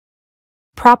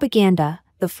Propaganda,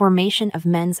 the Formation of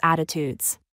Men's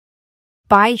Attitudes.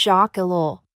 By Jacques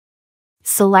Ellul.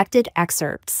 Selected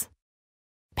excerpts.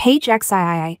 Page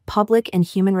XIII. Public and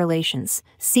human relations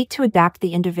seek to adapt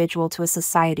the individual to a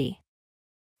society.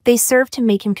 They serve to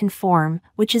make him conform,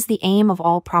 which is the aim of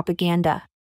all propaganda.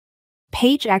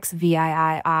 Page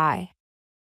XVIII.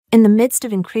 In the midst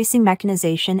of increasing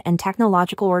mechanization and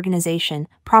technological organization,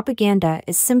 propaganda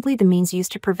is simply the means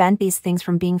used to prevent these things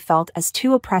from being felt as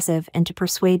too oppressive and to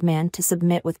persuade man to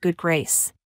submit with good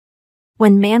grace.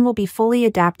 When man will be fully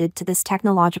adapted to this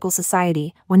technological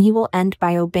society, when he will end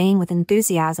by obeying with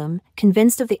enthusiasm,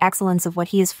 convinced of the excellence of what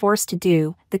he is forced to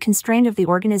do, the constraint of the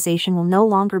organization will no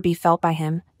longer be felt by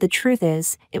him. The truth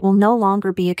is, it will no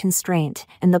longer be a constraint,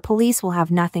 and the police will have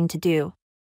nothing to do.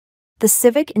 The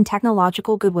civic and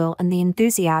technological goodwill and the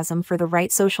enthusiasm for the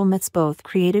right social myths both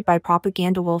created by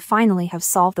propaganda will finally have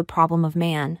solved the problem of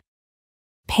man.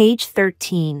 Page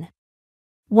 13.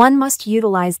 One must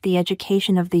utilize the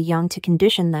education of the young to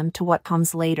condition them to what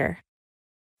comes later.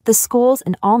 The schools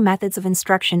and all methods of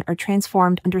instruction are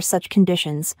transformed under such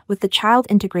conditions, with the child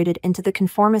integrated into the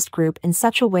conformist group in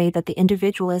such a way that the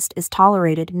individualist is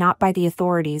tolerated not by the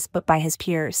authorities but by his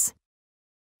peers.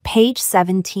 Page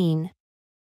 17.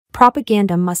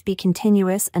 Propaganda must be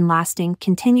continuous and lasting,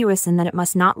 continuous in that it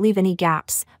must not leave any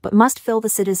gaps, but must fill the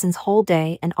citizen's whole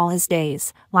day and all his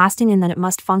days, lasting in that it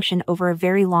must function over a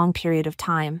very long period of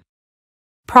time.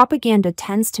 Propaganda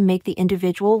tends to make the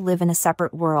individual live in a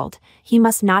separate world. He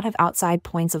must not have outside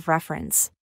points of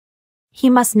reference. He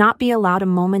must not be allowed a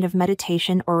moment of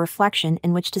meditation or reflection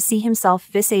in which to see himself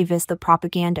vis-a-vis the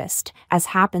propagandist, as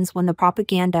happens when the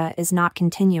propaganda is not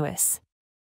continuous.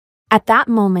 At that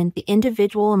moment, the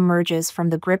individual emerges from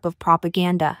the grip of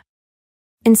propaganda.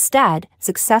 Instead,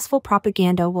 successful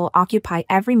propaganda will occupy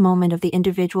every moment of the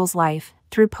individual's life,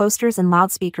 through posters and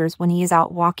loudspeakers when he is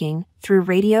out walking, through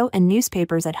radio and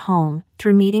newspapers at home,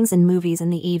 through meetings and movies in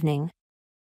the evening.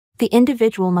 The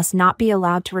individual must not be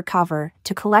allowed to recover,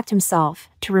 to collect himself,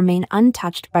 to remain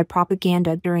untouched by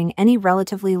propaganda during any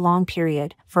relatively long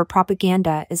period, for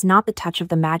propaganda is not the touch of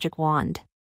the magic wand.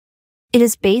 It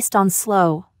is based on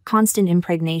slow, constant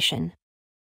impregnation.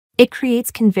 It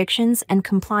creates convictions and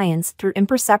compliance through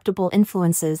imperceptible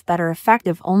influences that are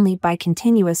effective only by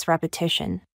continuous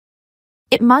repetition.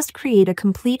 It must create a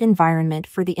complete environment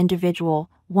for the individual,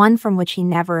 one from which he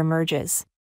never emerges.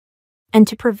 And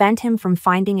to prevent him from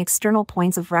finding external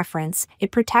points of reference,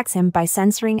 it protects him by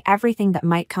censoring everything that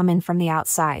might come in from the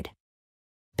outside.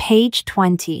 Page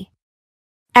 20.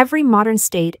 Every modern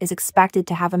state is expected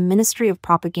to have a ministry of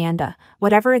propaganda,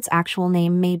 whatever its actual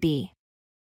name may be.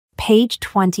 Page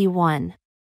 21.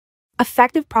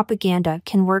 Effective propaganda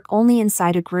can work only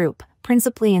inside a group,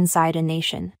 principally inside a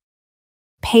nation.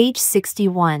 Page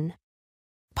 61.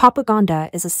 Propaganda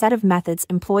is a set of methods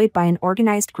employed by an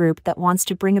organized group that wants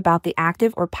to bring about the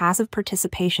active or passive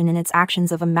participation in its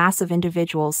actions of a mass of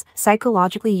individuals,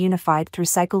 psychologically unified through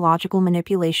psychological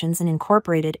manipulations and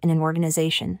incorporated in an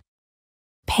organization.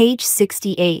 Page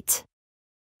 68.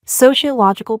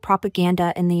 Sociological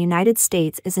propaganda in the United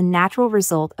States is a natural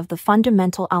result of the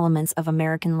fundamental elements of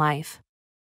American life.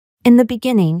 In the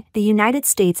beginning, the United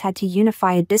States had to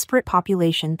unify a disparate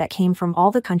population that came from all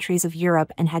the countries of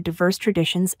Europe and had diverse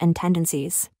traditions and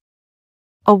tendencies.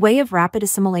 A way of rapid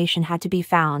assimilation had to be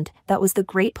found. That was the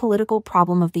great political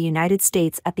problem of the United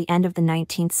States at the end of the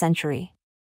 19th century.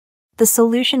 The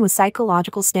solution was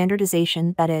psychological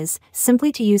standardization, that is,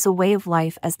 simply to use a way of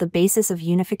life as the basis of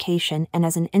unification and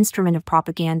as an instrument of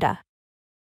propaganda.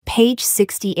 Page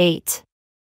 68.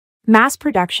 Mass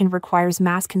production requires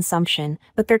mass consumption,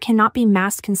 but there cannot be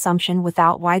mass consumption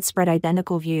without widespread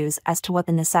identical views as to what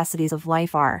the necessities of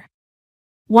life are.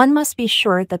 One must be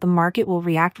sure that the market will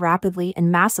react rapidly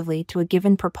and massively to a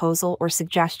given proposal or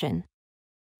suggestion.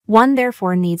 One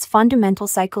therefore needs fundamental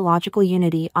psychological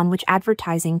unity on which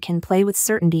advertising can play with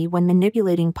certainty when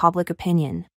manipulating public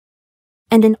opinion.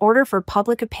 And in order for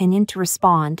public opinion to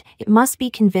respond, it must be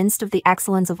convinced of the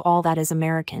excellence of all that is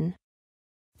American.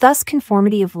 Thus,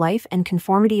 conformity of life and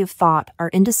conformity of thought are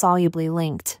indissolubly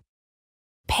linked.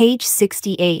 Page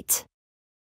 68.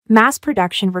 Mass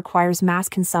production requires mass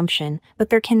consumption, but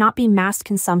there cannot be mass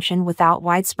consumption without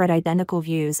widespread identical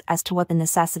views as to what the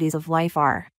necessities of life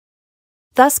are.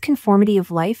 Thus, conformity of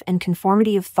life and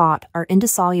conformity of thought are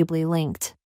indissolubly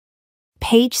linked.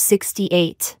 Page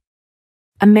 68.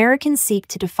 Americans seek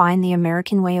to define the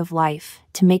American way of life,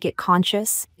 to make it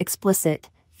conscious, explicit,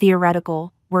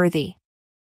 theoretical, worthy.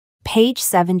 Page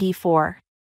 74.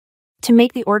 To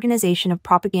make the organization of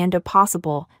propaganda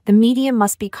possible, the media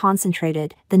must be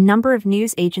concentrated, the number of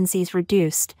news agencies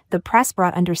reduced, the press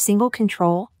brought under single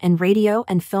control, and radio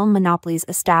and film monopolies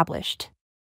established.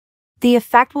 The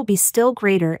effect will be still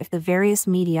greater if the various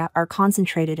media are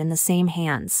concentrated in the same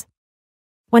hands.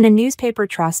 When a newspaper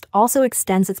trust also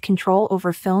extends its control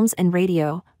over films and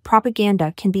radio,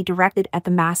 propaganda can be directed at the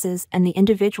masses and the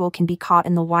individual can be caught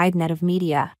in the wide net of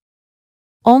media.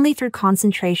 Only through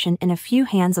concentration in a few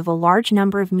hands of a large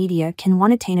number of media can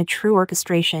one attain a true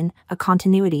orchestration, a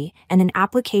continuity, and an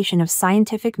application of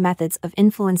scientific methods of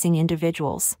influencing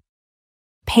individuals.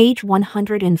 Page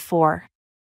 104.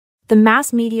 The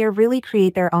mass media really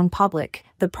create their own public.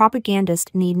 The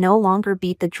propagandist need no longer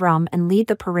beat the drum and lead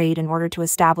the parade in order to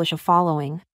establish a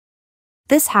following.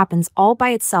 This happens all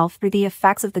by itself through the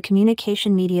effects of the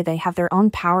communication media. They have their own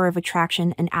power of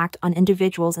attraction and act on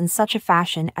individuals in such a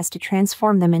fashion as to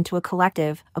transform them into a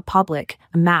collective, a public,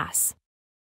 a mass.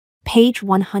 Page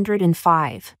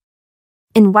 105.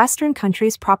 In Western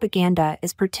countries, propaganda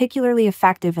is particularly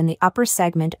effective in the upper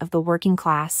segment of the working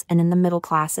class and in the middle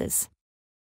classes.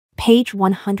 Page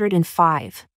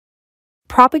 105.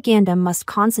 Propaganda must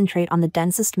concentrate on the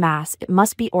densest mass. It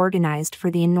must be organized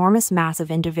for the enormous mass of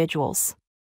individuals.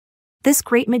 This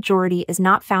great majority is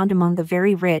not found among the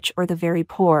very rich or the very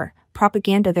poor.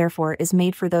 Propaganda, therefore, is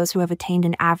made for those who have attained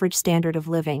an average standard of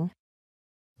living.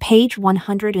 Page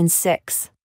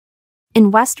 106. In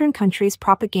Western countries,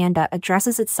 propaganda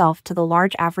addresses itself to the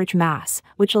large average mass,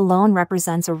 which alone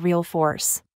represents a real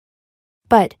force.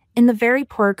 But, in the very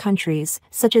poor countries,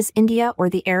 such as India or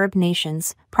the Arab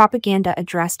nations, propaganda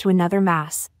addressed to another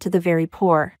mass, to the very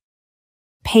poor.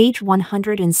 Page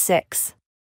 106.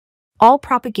 All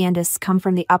propagandists come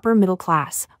from the upper middle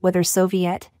class, whether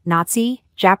Soviet, Nazi,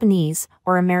 Japanese,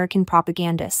 or American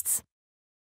propagandists.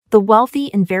 The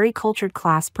wealthy and very cultured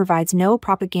class provides no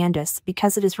propagandists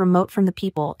because it is remote from the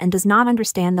people and does not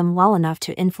understand them well enough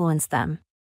to influence them.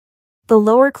 The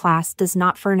lower class does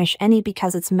not furnish any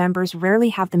because its members rarely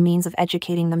have the means of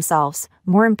educating themselves.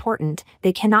 More important,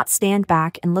 they cannot stand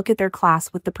back and look at their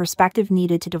class with the perspective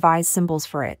needed to devise symbols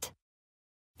for it.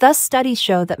 Thus, studies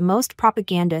show that most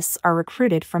propagandists are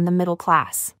recruited from the middle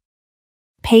class.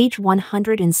 Page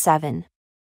 107.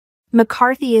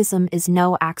 McCarthyism is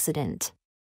no accident.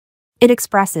 It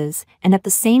expresses, and at the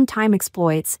same time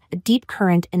exploits, a deep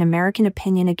current in American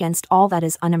opinion against all that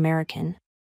is un-American.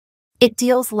 It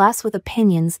deals less with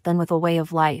opinions than with a way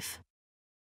of life.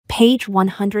 Page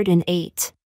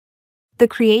 108. The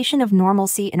creation of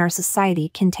normalcy in our society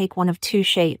can take one of two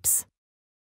shapes.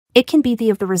 It can be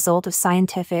the result of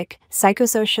scientific,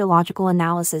 psychosociological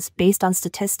analysis based on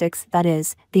statistics, that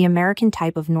is, the American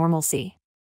type of normalcy.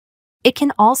 It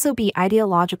can also be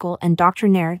ideological and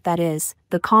doctrinaire, that is,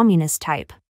 the communist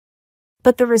type.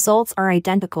 But the results are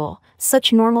identical.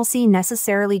 Such normalcy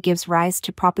necessarily gives rise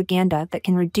to propaganda that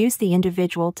can reduce the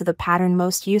individual to the pattern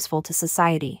most useful to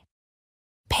society.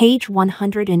 Page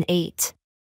 108.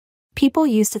 People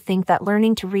used to think that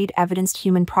learning to read evidenced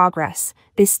human progress.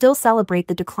 They still celebrate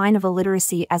the decline of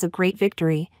illiteracy as a great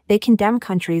victory. They condemn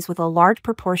countries with a large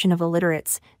proportion of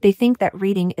illiterates. They think that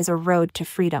reading is a road to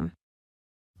freedom.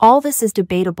 All this is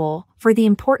debatable, for the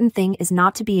important thing is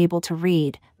not to be able to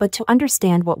read, but to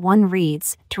understand what one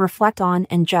reads, to reflect on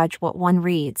and judge what one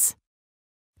reads.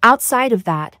 Outside of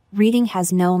that, reading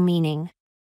has no meaning.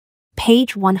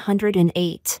 Page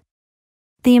 108.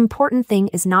 The important thing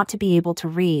is not to be able to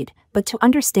read, but to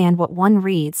understand what one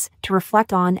reads, to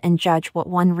reflect on and judge what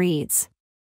one reads.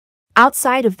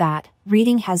 Outside of that,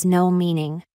 reading has no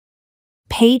meaning.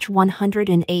 Page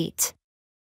 108.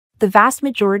 The vast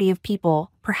majority of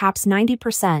people, perhaps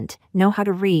 90%, know how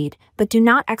to read, but do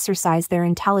not exercise their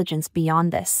intelligence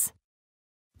beyond this.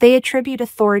 They attribute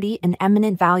authority and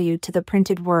eminent value to the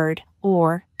printed word,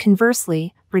 or,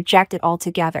 conversely, reject it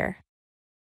altogether.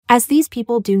 As these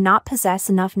people do not possess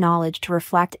enough knowledge to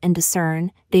reflect and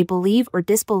discern, they believe or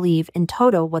disbelieve in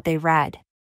toto what they read.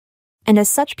 And as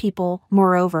such people,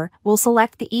 moreover, will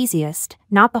select the easiest,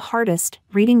 not the hardest,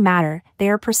 reading matter. They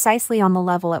are precisely on the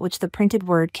level at which the printed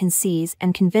word can seize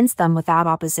and convince them without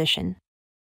opposition.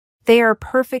 They are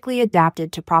perfectly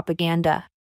adapted to propaganda.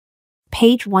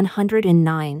 Page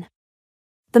 109.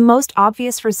 The most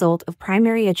obvious result of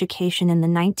primary education in the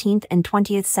 19th and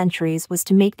 20th centuries was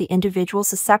to make the individual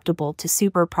susceptible to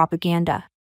super propaganda.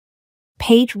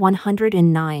 Page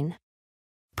 109.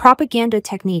 Propaganda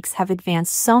techniques have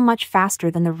advanced so much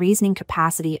faster than the reasoning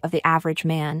capacity of the average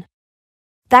man,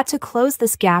 that to close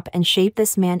this gap and shape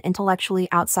this man intellectually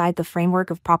outside the framework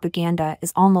of propaganda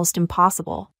is almost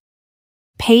impossible.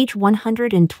 Page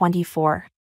 124.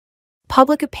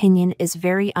 Public opinion is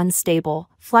very unstable,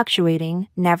 fluctuating,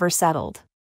 never settled.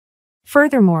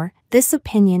 Furthermore, this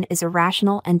opinion is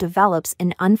irrational and develops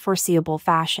in unforeseeable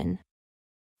fashion.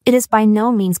 It is by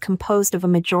no means composed of a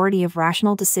majority of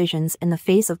rational decisions in the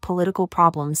face of political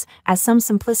problems, as some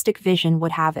simplistic vision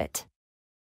would have it.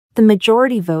 The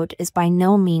majority vote is by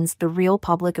no means the real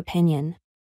public opinion.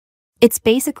 Its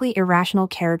basically irrational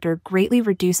character greatly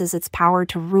reduces its power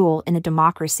to rule in a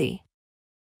democracy.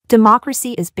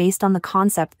 Democracy is based on the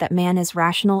concept that man is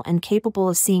rational and capable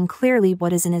of seeing clearly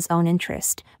what is in his own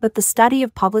interest, but the study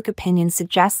of public opinion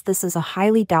suggests this is a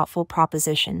highly doubtful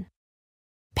proposition.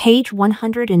 Page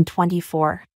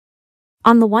 124.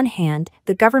 On the one hand,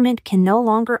 the government can no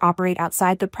longer operate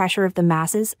outside the pressure of the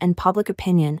masses and public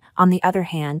opinion. On the other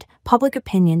hand, public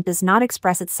opinion does not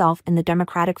express itself in the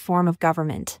democratic form of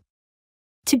government.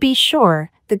 To be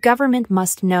sure, the government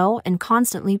must know and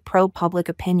constantly probe public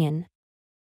opinion.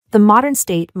 The modern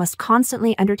state must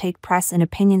constantly undertake press and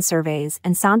opinion surveys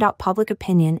and sound out public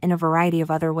opinion in a variety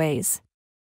of other ways.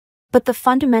 But the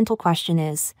fundamental question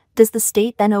is, does the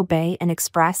state then obey and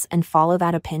express and follow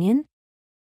that opinion?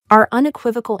 Our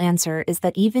unequivocal answer is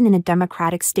that even in a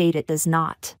democratic state it does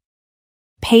not.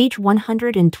 Page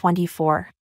 124.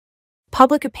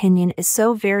 Public opinion is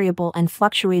so variable and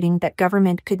fluctuating that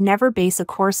government could never base a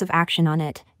course of action on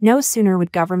it. No sooner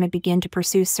would government begin to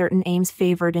pursue certain aims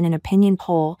favored in an opinion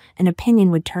poll, an opinion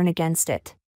would turn against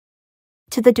it.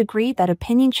 To the degree that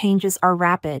opinion changes are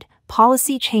rapid,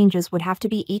 policy changes would have to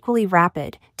be equally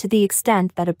rapid. To the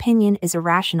extent that opinion is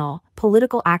irrational,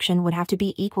 political action would have to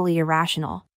be equally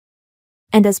irrational.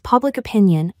 And as public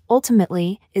opinion,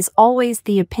 ultimately, is always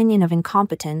the opinion of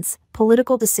incompetence,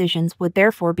 political decisions would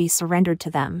therefore be surrendered to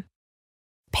them.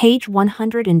 Page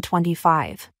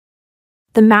 125.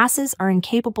 The masses are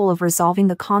incapable of resolving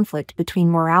the conflict between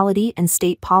morality and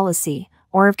state policy,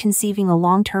 or of conceiving a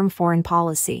long-term foreign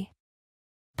policy.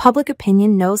 Public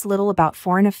opinion knows little about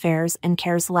foreign affairs and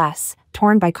cares less.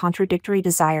 Torn by contradictory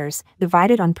desires,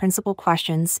 divided on principal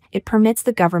questions, it permits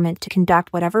the government to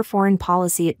conduct whatever foreign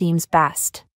policy it deems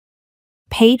best.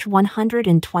 Page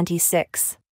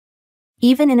 126.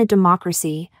 Even in a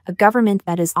democracy, a government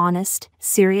that is honest,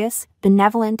 serious,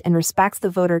 benevolent and respects the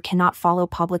voter cannot follow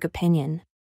public opinion.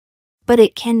 But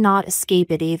it cannot escape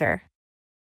it either.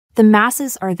 The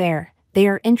masses are there, they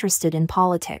are interested in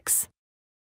politics.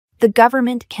 The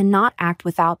government cannot act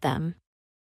without them.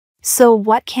 So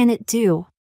what can it do?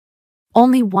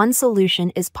 Only one solution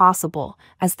is possible,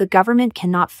 as the government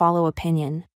cannot follow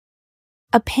opinion.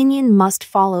 Opinion must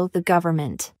follow the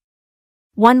government.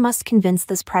 One must convince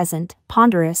this present,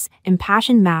 ponderous,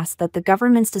 impassioned mass that the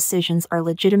government's decisions are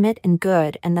legitimate and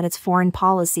good and that its foreign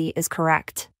policy is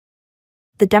correct.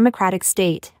 The democratic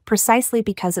state, precisely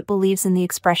because it believes in the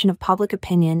expression of public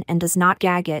opinion and does not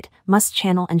gag it, must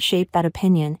channel and shape that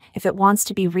opinion if it wants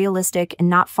to be realistic and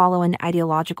not follow an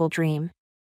ideological dream.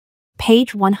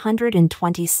 Page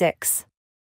 126.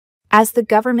 As the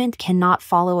government cannot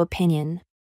follow opinion,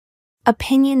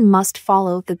 opinion must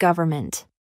follow the government.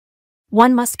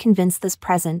 One must convince this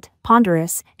present,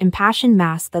 ponderous, impassioned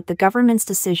mass that the government's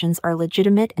decisions are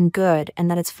legitimate and good and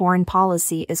that its foreign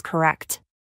policy is correct.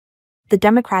 The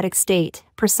democratic state,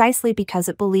 precisely because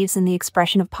it believes in the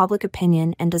expression of public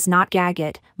opinion and does not gag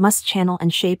it, must channel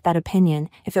and shape that opinion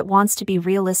if it wants to be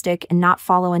realistic and not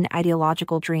follow an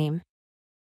ideological dream.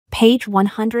 Page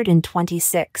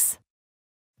 126.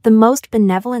 The most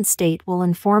benevolent state will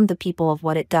inform the people of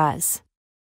what it does.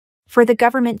 For the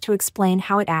government to explain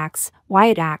how it acts, why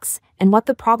it acts, and what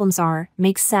the problems are,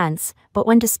 makes sense, but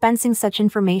when dispensing such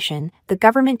information, the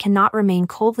government cannot remain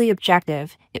coldly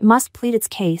objective, it must plead its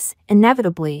case,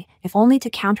 inevitably, if only to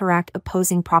counteract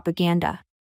opposing propaganda.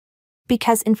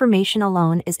 Because information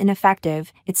alone is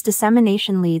ineffective, its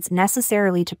dissemination leads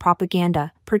necessarily to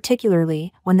propaganda,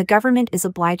 particularly when the government is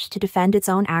obliged to defend its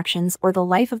own actions or the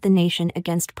life of the nation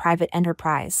against private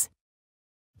enterprise.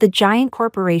 The giant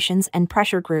corporations and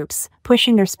pressure groups,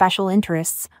 pushing their special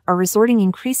interests, are resorting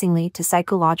increasingly to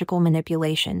psychological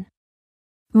manipulation.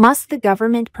 Must the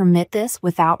government permit this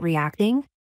without reacting?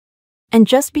 And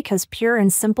just because pure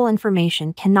and simple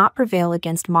information cannot prevail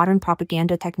against modern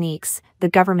propaganda techniques, the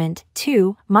government,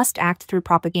 too, must act through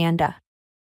propaganda.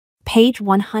 Page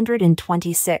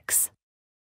 126.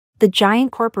 The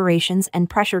giant corporations and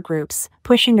pressure groups,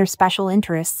 pushing their special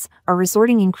interests, are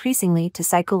resorting increasingly to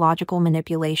psychological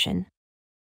manipulation.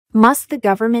 Must the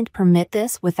government permit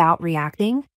this without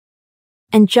reacting?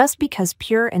 And just because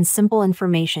pure and simple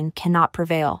information cannot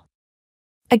prevail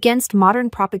against modern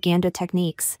propaganda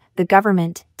techniques, the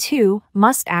government, too,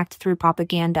 must act through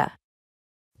propaganda.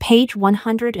 Page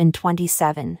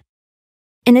 127.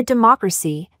 In a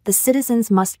democracy, the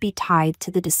citizens must be tied to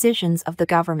the decisions of the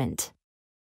government.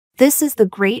 This is the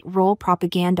great role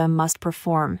propaganda must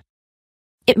perform.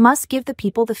 It must give the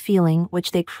people the feeling which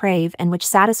they crave and which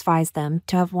satisfies them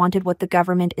to have wanted what the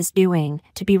government is doing,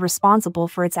 to be responsible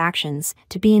for its actions,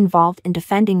 to be involved in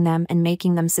defending them and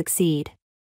making them succeed.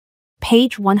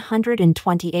 Page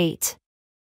 128.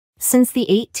 Since the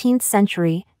 18th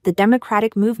century, the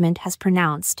democratic movement has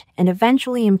pronounced and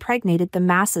eventually impregnated the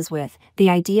masses with the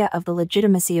idea of the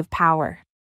legitimacy of power.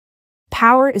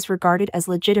 Power is regarded as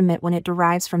legitimate when it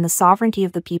derives from the sovereignty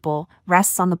of the people,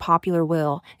 rests on the popular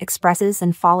will, expresses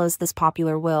and follows this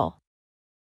popular will.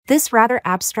 This rather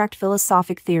abstract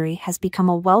philosophic theory has become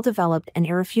a well-developed and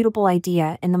irrefutable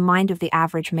idea in the mind of the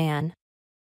average man.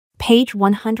 Page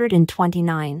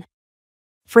 129.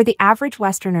 For the average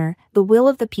Westerner, the will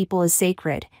of the people is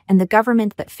sacred, and the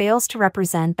government that fails to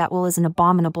represent that will is an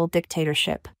abominable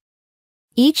dictatorship.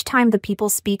 Each time the people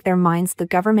speak their minds, the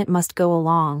government must go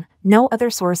along. No other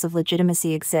source of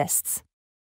legitimacy exists.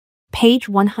 Page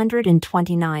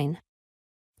 129.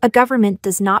 A government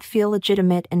does not feel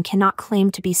legitimate and cannot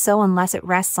claim to be so unless it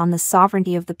rests on the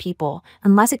sovereignty of the people,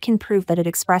 unless it can prove that it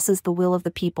expresses the will of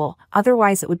the people,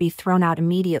 otherwise it would be thrown out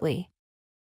immediately.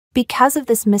 Because of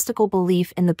this mystical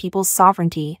belief in the people's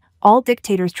sovereignty, all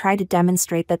dictators try to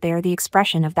demonstrate that they are the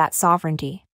expression of that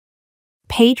sovereignty.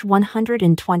 Page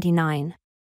 129.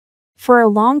 For a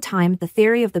long time, the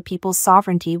theory of the people's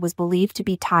sovereignty was believed to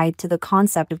be tied to the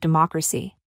concept of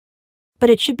democracy. But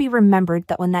it should be remembered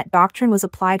that when that doctrine was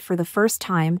applied for the first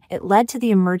time, it led to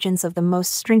the emergence of the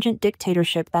most stringent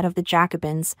dictatorship, that of the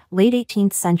Jacobins, late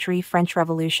 18th century French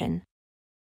Revolution.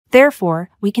 Therefore,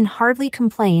 we can hardly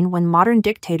complain when modern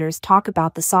dictators talk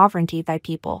about the sovereignty of thy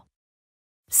people.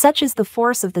 Such is the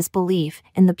force of this belief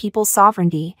in the people's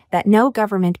sovereignty that no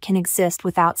government can exist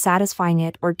without satisfying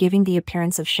it or giving the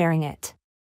appearance of sharing it.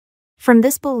 From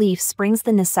this belief springs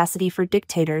the necessity for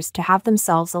dictators to have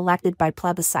themselves elected by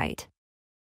plebiscite.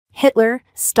 Hitler,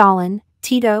 Stalin,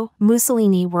 Tito,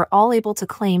 Mussolini were all able to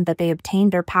claim that they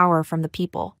obtained their power from the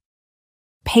people.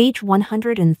 Page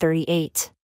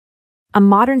 138. A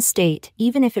modern state,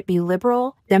 even if it be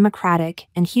liberal, democratic,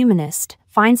 and humanist,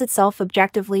 finds itself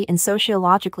objectively and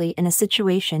sociologically in a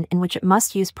situation in which it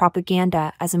must use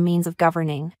propaganda as a means of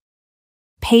governing.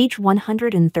 Page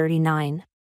 139.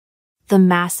 The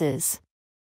masses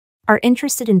are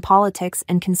interested in politics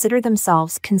and consider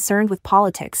themselves concerned with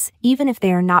politics, even if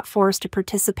they are not forced to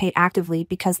participate actively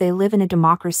because they live in a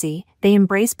democracy. They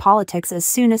embrace politics as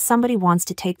soon as somebody wants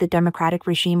to take the democratic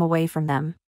regime away from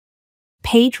them.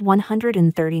 Page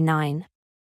 139.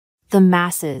 The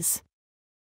masses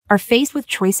are faced with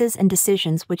choices and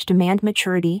decisions which demand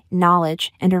maturity,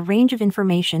 knowledge, and a range of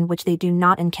information which they do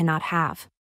not and cannot have.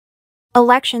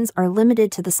 Elections are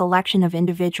limited to the selection of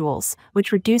individuals,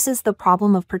 which reduces the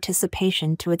problem of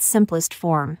participation to its simplest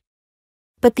form.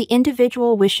 But the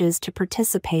individual wishes to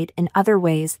participate in other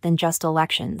ways than just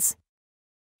elections.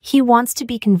 He wants to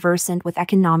be conversant with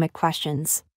economic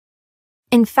questions.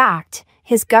 In fact,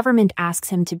 his government asks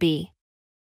him to be.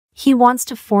 He wants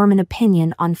to form an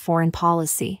opinion on foreign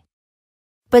policy.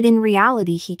 But in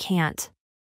reality he can't.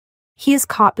 He is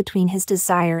caught between his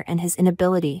desire and his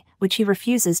inability, which he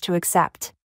refuses to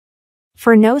accept.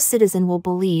 For no citizen will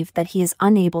believe that he is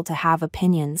unable to have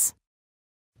opinions.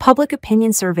 Public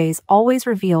opinion surveys always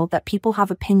reveal that people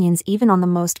have opinions even on the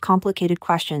most complicated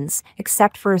questions,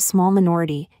 except for a small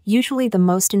minority, usually the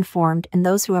most informed and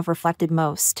those who have reflected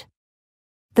most.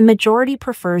 The majority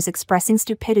prefers expressing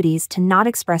stupidities to not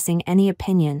expressing any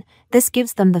opinion. This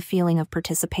gives them the feeling of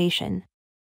participation.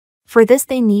 For this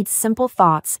they need simple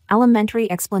thoughts, elementary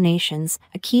explanations,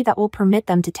 a key that will permit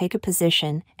them to take a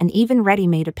position, and even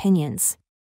ready-made opinions.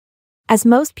 As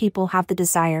most people have the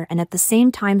desire and at the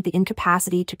same time the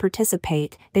incapacity to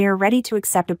participate, they are ready to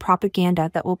accept a propaganda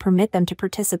that will permit them to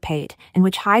participate, and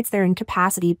which hides their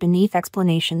incapacity beneath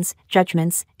explanations,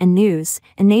 judgments, and news,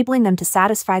 enabling them to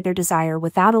satisfy their desire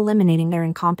without eliminating their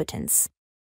incompetence.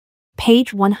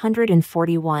 Page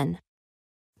 141.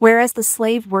 Whereas the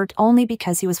slave worked only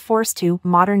because he was forced to,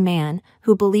 modern man,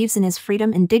 who believes in his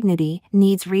freedom and dignity,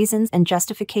 needs reasons and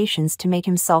justifications to make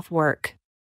himself work.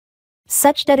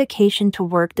 Such dedication to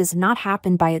work does not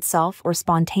happen by itself or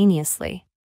spontaneously.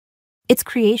 Its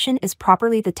creation is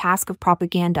properly the task of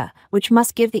propaganda, which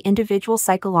must give the individual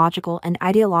psychological and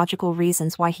ideological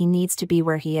reasons why he needs to be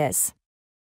where he is.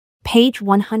 Page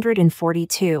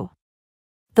 142.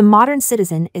 The modern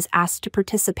citizen is asked to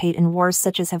participate in wars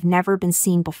such as have never been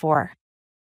seen before.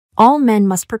 All men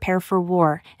must prepare for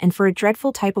war, and for a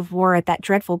dreadful type of war at that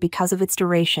dreadful because of its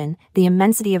duration, the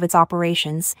immensity of its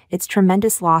operations, its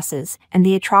tremendous losses, and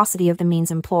the atrocity of the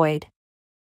means employed.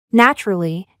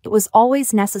 Naturally, it was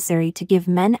always necessary to give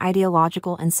men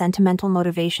ideological and sentimental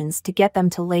motivations to get them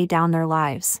to lay down their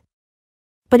lives.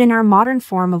 But in our modern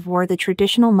form of war, the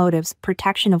traditional motives,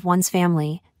 protection of one's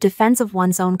family, defense of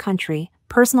one's own country,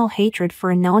 personal hatred for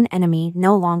a known enemy,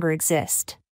 no longer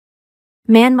exist.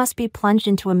 Man must be plunged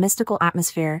into a mystical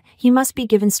atmosphere, he must be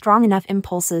given strong enough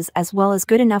impulses as well as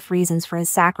good enough reasons for his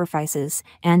sacrifices,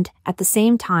 and, at the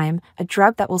same time, a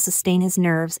drug that will sustain his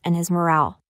nerves and his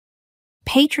morale.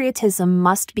 Patriotism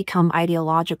must become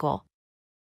ideological.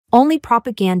 Only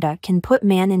propaganda can put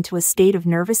man into a state of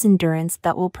nervous endurance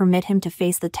that will permit him to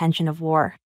face the tension of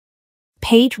war.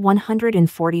 Page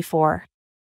 144.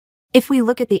 If we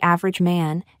look at the average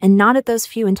man, and not at those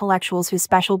few intellectuals whose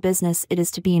special business it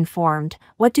is to be informed,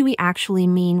 what do we actually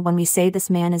mean when we say this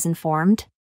man is informed?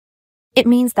 It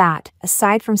means that,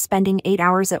 aside from spending 8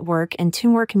 hours at work and 2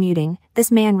 more commuting, this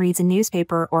man reads a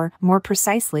newspaper or, more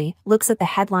precisely, looks at the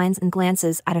headlines and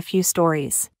glances at a few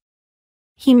stories.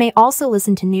 He may also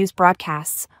listen to news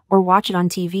broadcasts, or watch it on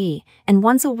TV, and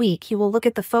once a week he will look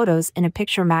at the photos in a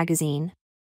picture magazine.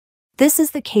 This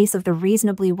is the case of the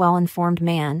reasonably well-informed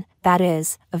man, that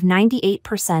is, of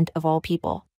 98% of all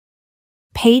people.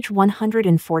 Page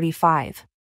 145.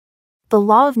 The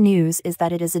law of news is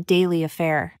that it is a daily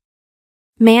affair.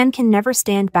 Man can never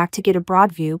stand back to get a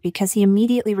broad view because he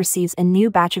immediately receives a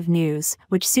new batch of news,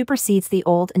 which supersedes the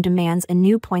old and demands a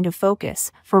new point of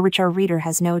focus, for which our reader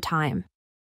has no time.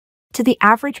 To the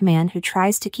average man who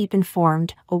tries to keep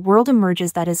informed, a world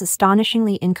emerges that is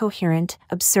astonishingly incoherent,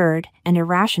 absurd, and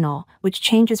irrational, which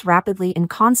changes rapidly and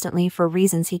constantly for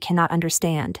reasons he cannot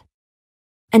understand.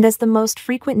 And as the most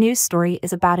frequent news story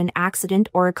is about an accident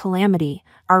or a calamity,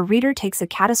 our reader takes a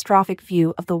catastrophic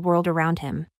view of the world around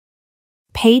him.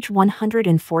 Page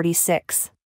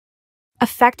 146.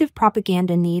 Effective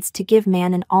propaganda needs to give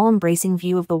man an all-embracing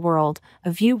view of the world,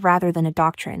 a view rather than a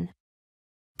doctrine.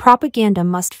 Propaganda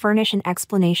must furnish an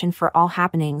explanation for all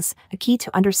happenings, a key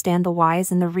to understand the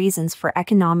whys and the reasons for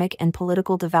economic and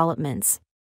political developments.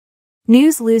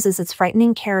 News loses its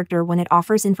frightening character when it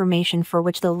offers information for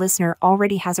which the listener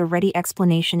already has a ready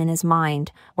explanation in his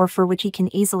mind, or for which he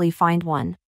can easily find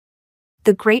one.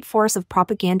 The great force of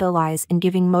propaganda lies in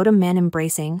giving modem man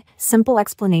embracing, simple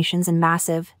explanations and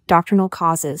massive, doctrinal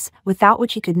causes, without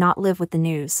which he could not live with the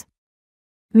news.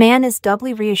 Man is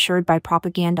doubly reassured by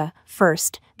propaganda,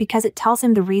 first, because it tells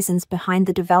him the reasons behind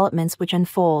the developments which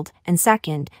unfold, and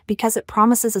second, because it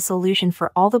promises a solution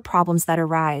for all the problems that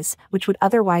arise, which would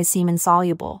otherwise seem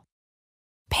insoluble.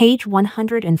 Page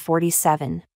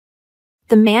 147.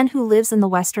 The man who lives in the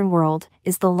Western world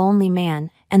is the lonely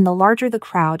man, and the larger the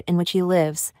crowd in which he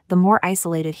lives, the more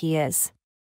isolated he is.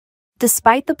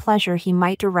 Despite the pleasure he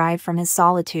might derive from his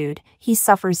solitude, he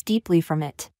suffers deeply from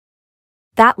it.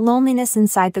 That loneliness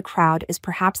inside the crowd is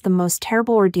perhaps the most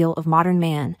terrible ordeal of modern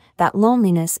man, that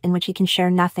loneliness in which he can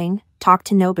share nothing, talk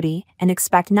to nobody, and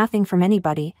expect nothing from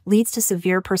anybody, leads to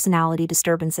severe personality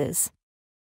disturbances.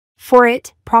 For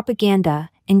it, propaganda,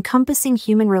 encompassing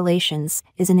human relations,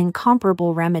 is an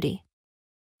incomparable remedy.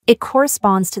 It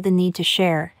corresponds to the need to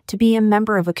share, to be a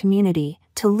member of a community,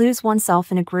 to lose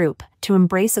oneself in a group, to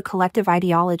embrace a collective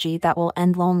ideology that will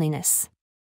end loneliness.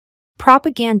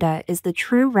 Propaganda is the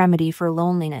true remedy for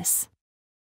loneliness.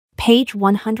 Page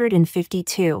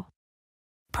 152.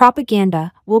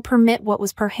 Propaganda will permit what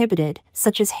was prohibited,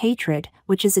 such as hatred,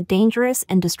 which is a dangerous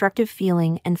and destructive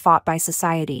feeling and fought by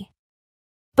society.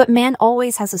 But man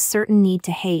always has a certain need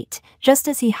to hate, just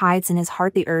as he hides in his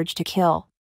heart the urge to kill.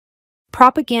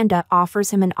 Propaganda offers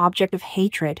him an object of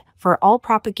hatred, for all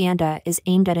propaganda is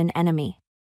aimed at an enemy.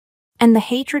 And the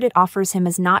hatred it offers him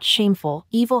is not shameful,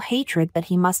 evil hatred that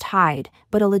he must hide,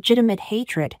 but a legitimate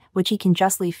hatred, which he can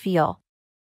justly feel.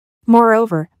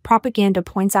 Moreover, propaganda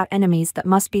points out enemies that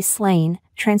must be slain,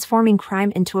 transforming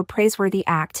crime into a praiseworthy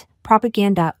act.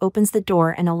 Propaganda opens the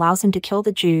door and allows him to kill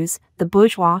the Jews, the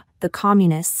bourgeois, the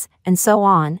communists, and so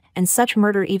on, and such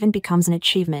murder even becomes an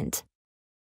achievement.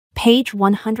 Page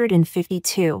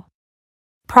 152.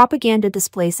 Propaganda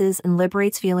displaces and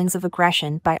liberates feelings of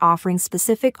aggression by offering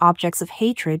specific objects of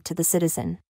hatred to the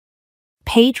citizen.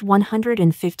 Page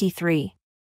 153.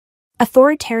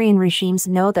 Authoritarian regimes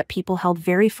know that people held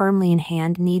very firmly in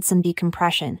hand need some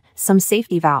decompression, some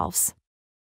safety valves.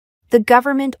 The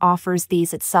government offers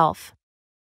these itself.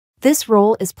 This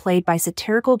role is played by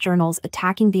satirical journals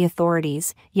attacking the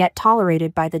authorities, yet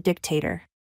tolerated by the dictator.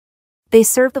 They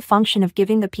serve the function of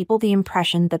giving the people the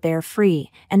impression that they are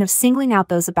free, and of singling out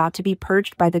those about to be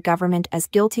purged by the government as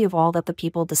guilty of all that the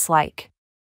people dislike.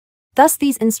 Thus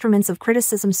these instruments of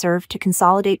criticism serve to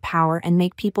consolidate power and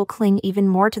make people cling even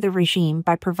more to the regime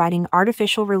by providing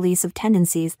artificial release of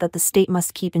tendencies that the state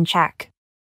must keep in check.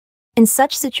 In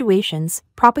such situations,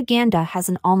 propaganda has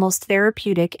an almost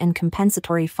therapeutic and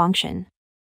compensatory function.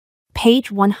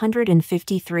 Page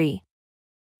 153.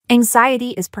 Anxiety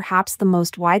is perhaps the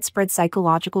most widespread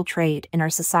psychological trait in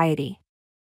our society.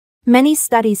 Many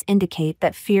studies indicate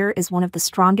that fear is one of the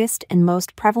strongest and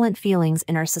most prevalent feelings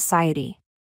in our society.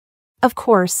 Of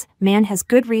course, man has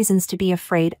good reasons to be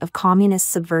afraid of communist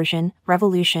subversion,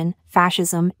 revolution,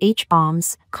 fascism,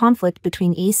 H-bombs, conflict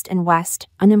between East and West,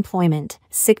 unemployment,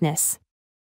 sickness.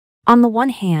 On the one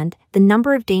hand, the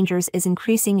number of dangers is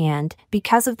increasing and,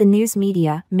 because of the news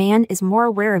media, man is more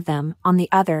aware of them. On the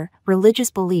other,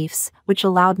 religious beliefs, which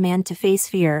allowed man to face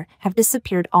fear, have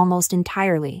disappeared almost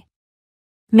entirely.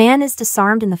 Man is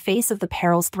disarmed in the face of the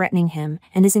perils threatening him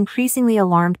and is increasingly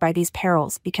alarmed by these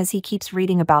perils because he keeps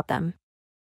reading about them.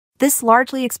 This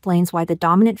largely explains why the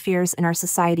dominant fears in our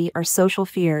society are social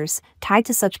fears, tied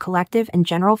to such collective and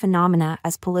general phenomena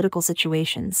as political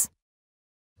situations.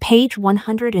 Page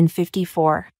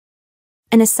 154.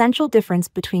 An essential difference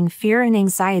between fear and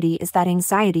anxiety is that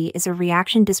anxiety is a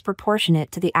reaction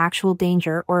disproportionate to the actual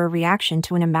danger or a reaction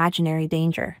to an imaginary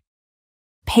danger.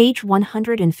 Page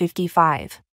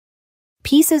 155.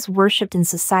 Peace is worshipped in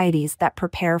societies that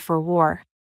prepare for war.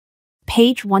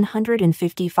 Page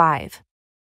 155.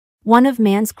 One of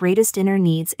man's greatest inner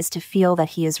needs is to feel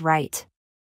that he is right.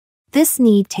 This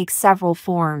need takes several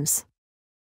forms.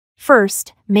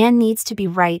 First, man needs to be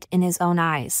right in his own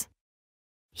eyes.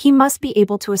 He must be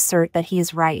able to assert that he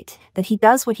is right, that he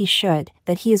does what he should,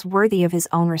 that he is worthy of his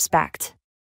own respect.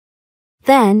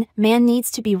 Then, man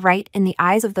needs to be right in the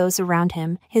eyes of those around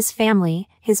him, his family,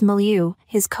 his milieu,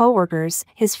 his co-workers,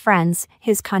 his friends,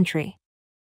 his country.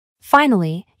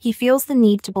 Finally, he feels the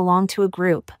need to belong to a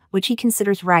group, which he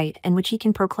considers right and which he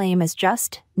can proclaim as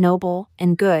just, noble,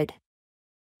 and good.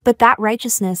 But that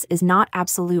righteousness is not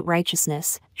absolute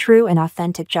righteousness, true and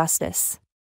authentic justice.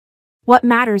 What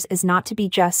matters is not to be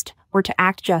just, or to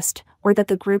act just, or that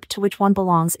the group to which one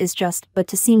belongs is just, but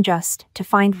to seem just, to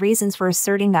find reasons for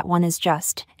asserting that one is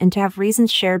just, and to have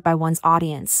reasons shared by one's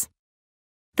audience.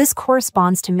 This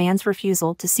corresponds to man's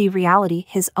refusal to see reality,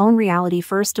 his own reality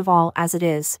first of all as it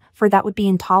is, for that would be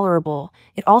intolerable.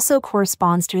 It also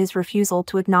corresponds to his refusal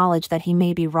to acknowledge that he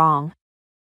may be wrong.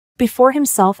 Before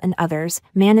himself and others,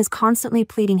 man is constantly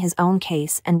pleading his own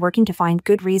case and working to find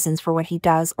good reasons for what he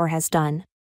does or has done.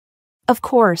 Of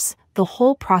course, the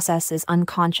whole process is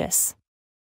unconscious.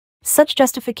 Such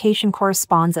justification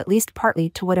corresponds at least partly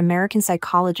to what American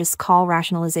psychologists call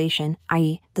rationalization,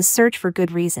 i.e., the search for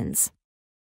good reasons.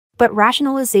 But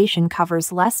rationalization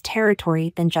covers less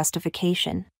territory than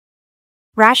justification.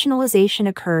 Rationalization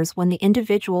occurs when the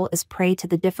individual is prey to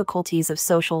the difficulties of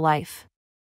social life.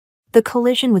 The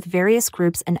collision with various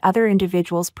groups and other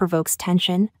individuals provokes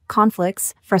tension,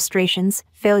 conflicts, frustrations,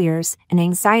 failures, and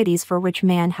anxieties for which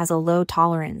man has a low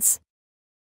tolerance.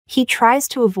 He tries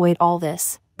to avoid all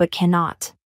this, but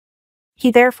cannot. He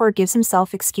therefore gives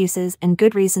himself excuses and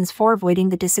good reasons for avoiding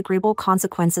the disagreeable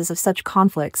consequences of such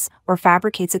conflicts, or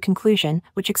fabricates a conclusion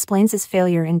which explains his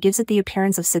failure and gives it the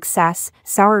appearance of success,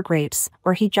 sour grapes,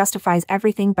 or he justifies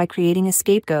everything by creating a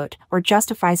scapegoat, or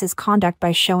justifies his conduct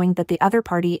by showing that the other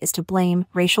party is to blame,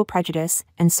 racial prejudice,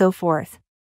 and so forth.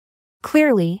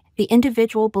 Clearly, the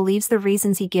individual believes the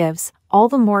reasons he gives, all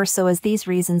the more so as these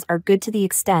reasons are good to the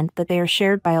extent that they are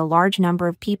shared by a large number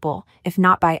of people, if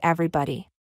not by everybody.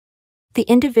 The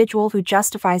individual who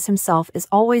justifies himself is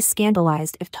always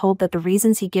scandalized if told that the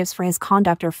reasons he gives for his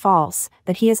conduct are false,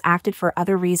 that he has acted for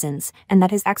other reasons, and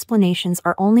that his explanations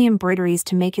are only embroideries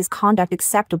to make his conduct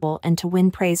acceptable and to win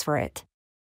praise for it.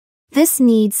 This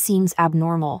need seems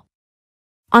abnormal.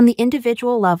 On the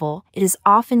individual level, it is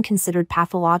often considered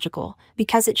pathological,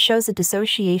 because it shows a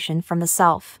dissociation from the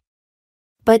self.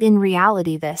 But in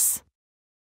reality this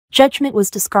judgment was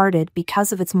discarded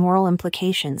because of its moral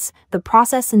implications, the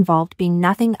process involved being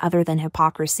nothing other than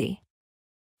hypocrisy.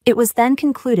 It was then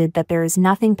concluded that there is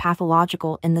nothing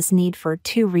pathological in this need for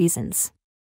two reasons.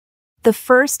 The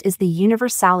first is the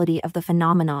universality of the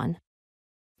phenomenon.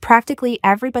 Practically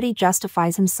everybody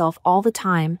justifies himself all the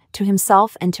time, to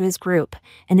himself and to his group,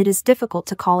 and it is difficult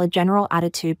to call a general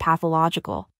attitude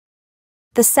pathological.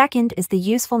 The second is the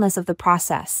usefulness of the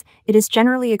process. It is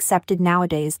generally accepted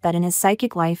nowadays that in his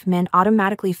psychic life man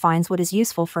automatically finds what is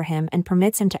useful for him and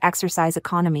permits him to exercise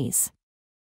economies.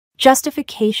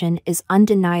 Justification is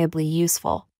undeniably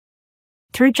useful.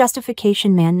 Through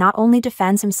justification man not only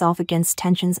defends himself against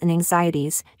tensions and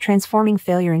anxieties, transforming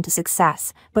failure into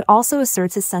success, but also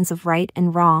asserts his sense of right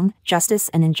and wrong, justice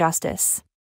and injustice.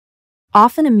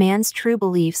 Often a man's true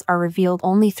beliefs are revealed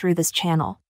only through this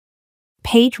channel.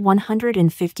 Page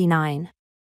 159.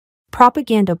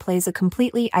 Propaganda plays a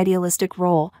completely idealistic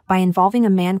role by involving a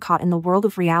man caught in the world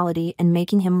of reality and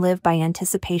making him live by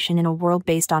anticipation in a world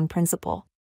based on principle.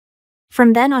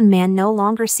 From then on, man no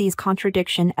longer sees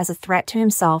contradiction as a threat to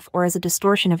himself or as a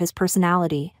distortion of his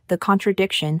personality. The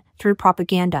contradiction, through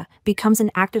propaganda, becomes an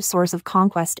active source of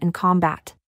conquest and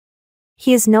combat.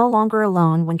 He is no longer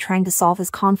alone when trying to solve his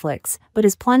conflicts, but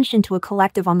is plunged into a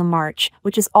collective on the march,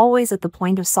 which is always at the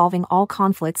point of solving all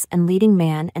conflicts and leading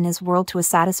man and his world to a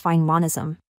satisfying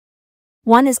monism.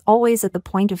 One is always at the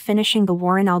point of finishing the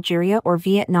war in Algeria or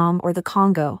Vietnam or the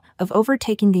Congo, of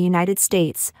overtaking the United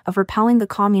States, of repelling the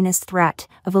communist threat,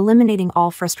 of eliminating all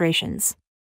frustrations.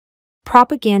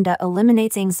 Propaganda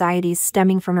eliminates anxieties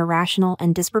stemming from irrational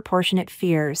and disproportionate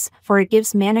fears, for it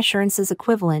gives man assurances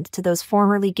equivalent to those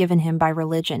formerly given him by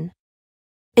religion.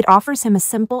 It offers him a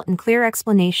simple and clear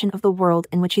explanation of the world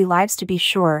in which he lives, to be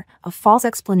sure, a false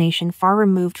explanation far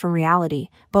removed from reality,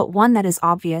 but one that is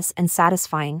obvious and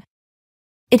satisfying.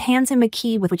 It hands him a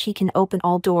key with which he can open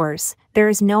all doors. There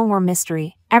is no more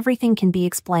mystery, everything can be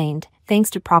explained, thanks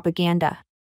to propaganda.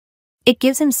 It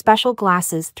gives him special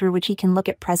glasses through which he can look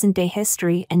at present-day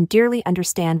history and dearly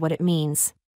understand what it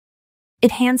means.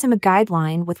 It hands him a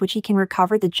guideline with which he can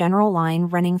recover the general line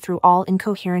running through all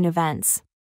incoherent events.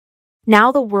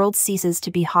 Now the world ceases to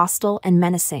be hostile and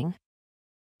menacing.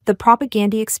 The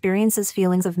propagandee experiences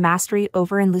feelings of mastery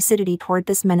over and lucidity toward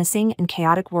this menacing and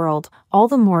chaotic world, all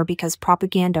the more because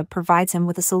propaganda provides him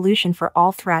with a solution for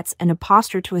all threats and a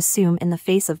posture to assume in the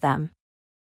face of them.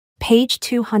 Page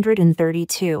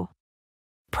 232.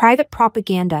 Private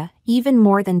propaganda, even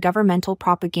more than governmental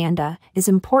propaganda, is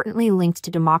importantly linked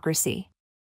to democracy.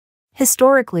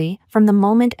 Historically, from the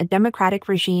moment a democratic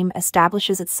regime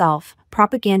establishes itself,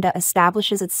 propaganda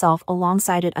establishes itself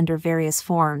alongside it under various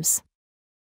forms.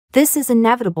 This is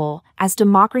inevitable, as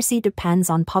democracy depends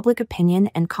on public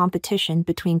opinion and competition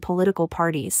between political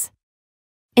parties.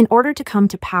 In order to come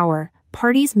to power,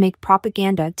 parties make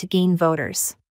propaganda to gain voters.